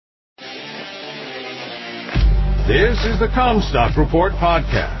This is the Comstock Report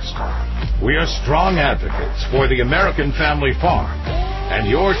podcast. We are strong advocates for the American family farm and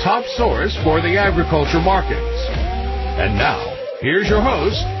your top source for the agriculture markets. And now, here's your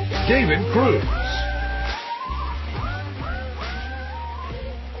host, David Cruz.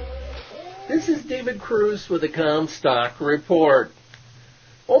 This is David Cruz with the Comstock Report.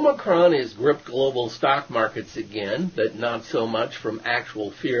 Omicron has gripped global stock markets again, but not so much from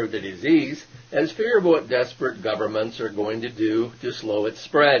actual fear of the disease as fear of what desperate governments are going to do to slow its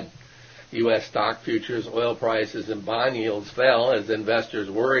spread. U.S. stock futures, oil prices, and bond yields fell as investors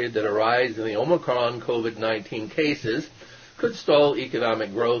worried that a rise in the Omicron COVID-19 cases could stall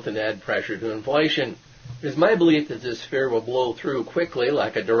economic growth and add pressure to inflation. It is my belief that this fear will blow through quickly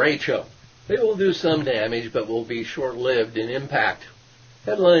like a derecho. It will do some damage, but will be short-lived in impact.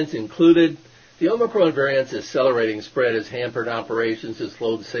 Headlines included, the Omicron variant's accelerating spread has hampered operations and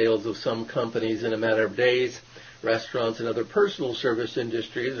slowed sales of some companies in a matter of days. Restaurants and other personal service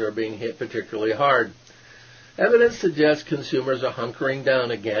industries are being hit particularly hard. Evidence suggests consumers are hunkering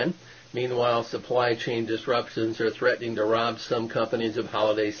down again. Meanwhile, supply chain disruptions are threatening to rob some companies of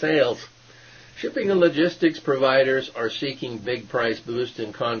holiday sales. Shipping and logistics providers are seeking big price boost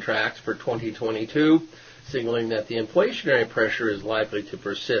in contracts for 2022, signaling that the inflationary pressure is likely to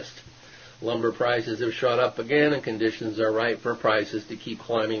persist. Lumber prices have shot up again, and conditions are ripe for prices to keep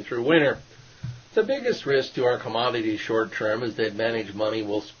climbing through winter. The biggest risk to our commodities short term is that managed money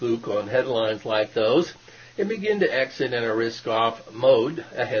will spook on headlines like those and begin to exit in a risk-off mode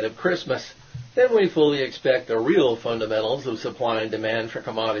ahead of Christmas. Then we fully expect the real fundamentals of supply and demand for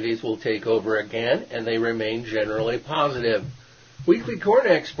commodities will take over again, and they remain generally positive. Weekly corn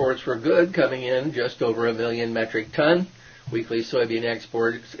exports were good, coming in just over 1 million metric ton. Weekly soybean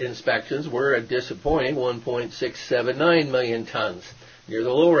export inspections were a disappointing 1.679 million tons, near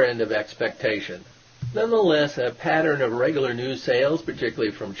the lower end of expectation. Nonetheless, a pattern of regular news sales,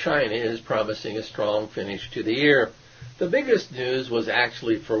 particularly from China, is promising a strong finish to the year. The biggest news was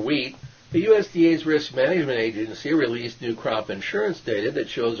actually for wheat. The USDA's Risk Management Agency released new crop insurance data that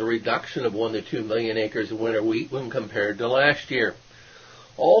shows a reduction of 1 to 2 million acres of winter wheat when compared to last year.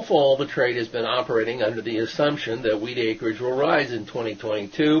 All fall, the trade has been operating under the assumption that wheat acreage will rise in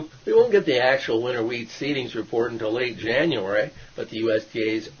 2022. We won't get the actual winter wheat seedings report until late January, but the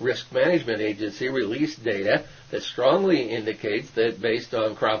USDA's Risk Management Agency released data that strongly indicates that based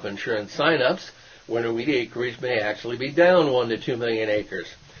on crop insurance sign-ups, winter wheat acreage may actually be down 1 to 2 million acres.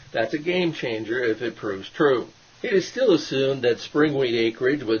 That's a game changer if it proves true. It is still assumed that spring wheat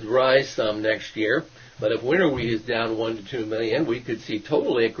acreage would rise some next year, but if winter wheat is down 1 to 2 million, we could see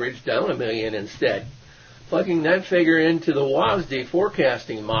total acreage down 1 million instead. Plugging that figure into the WASDE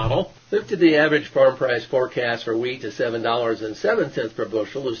forecasting model lifted the average farm price forecast for wheat to $7.07 per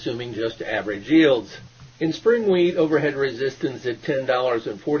bushel, assuming just average yields. In spring wheat, overhead resistance at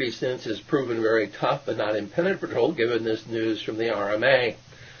 $10.40 has proven very tough but not impenetrable given this news from the RMA.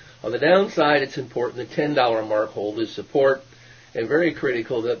 On the downside, it's important the $10 mark hold as support, and very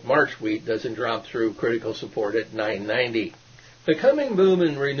critical that March wheat doesn't drop through critical support at $9.90. The coming boom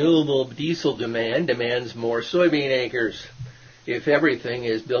in renewable diesel demand demands more soybean acres. If everything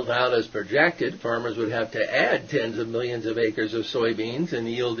is built out as projected, farmers would have to add tens of millions of acres of soybeans and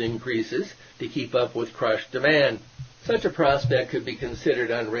yield increases to keep up with crush demand. Such a prospect could be considered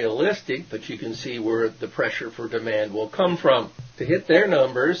unrealistic, but you can see where the pressure for demand will come from. To hit their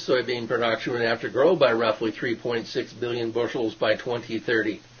numbers, soybean production would have to grow by roughly 3.6 billion bushels by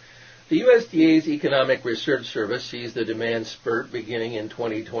 2030. The USDA's Economic Research Service sees the demand spurt beginning in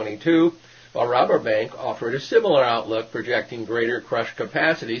 2022, while Rabobank offered a similar outlook, projecting greater crush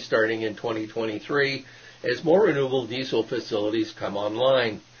capacity starting in 2023 as more renewable diesel facilities come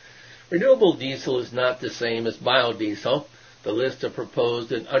online. Renewable diesel is not the same as biodiesel. The list of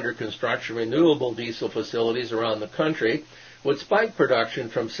proposed and under construction renewable diesel facilities around the country would spike production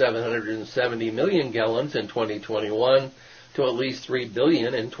from 770 million gallons in 2021 to at least 3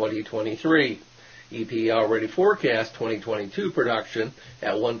 billion in 2023. EPA already forecast 2022 production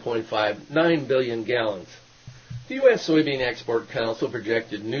at 1.59 billion gallons. The U.S. Soybean Export Council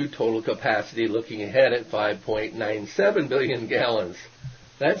projected new total capacity looking ahead at 5.97 billion gallons.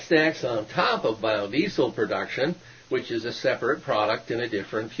 That stacks on top of biodiesel production, which is a separate product and a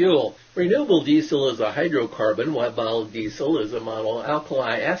different fuel. Renewable diesel is a hydrocarbon, while biodiesel is a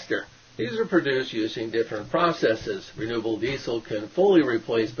monoalkali ester. These are produced using different processes. Renewable diesel can fully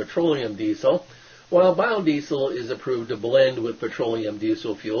replace petroleum diesel, while biodiesel is approved to blend with petroleum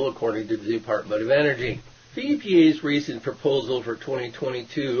diesel fuel according to the Department of Energy. The EPA's recent proposal for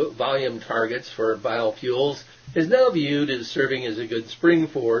 2022 volume targets for biofuels is now viewed as serving as a good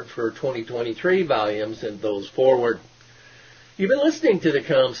springboard for 2023 volumes and those forward. You've been listening to the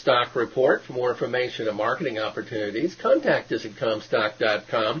Comstock Report. For more information on marketing opportunities, contact us at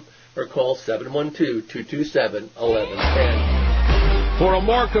Comstock.com or call 712-227-1110. For a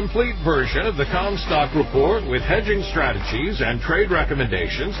more complete version of the Comstock Report with hedging strategies and trade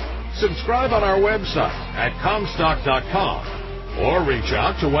recommendations, subscribe on our website at Comstock.com or reach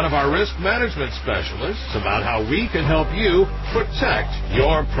out to one of our risk management specialists about how we can help you protect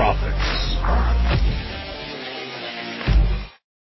your profits.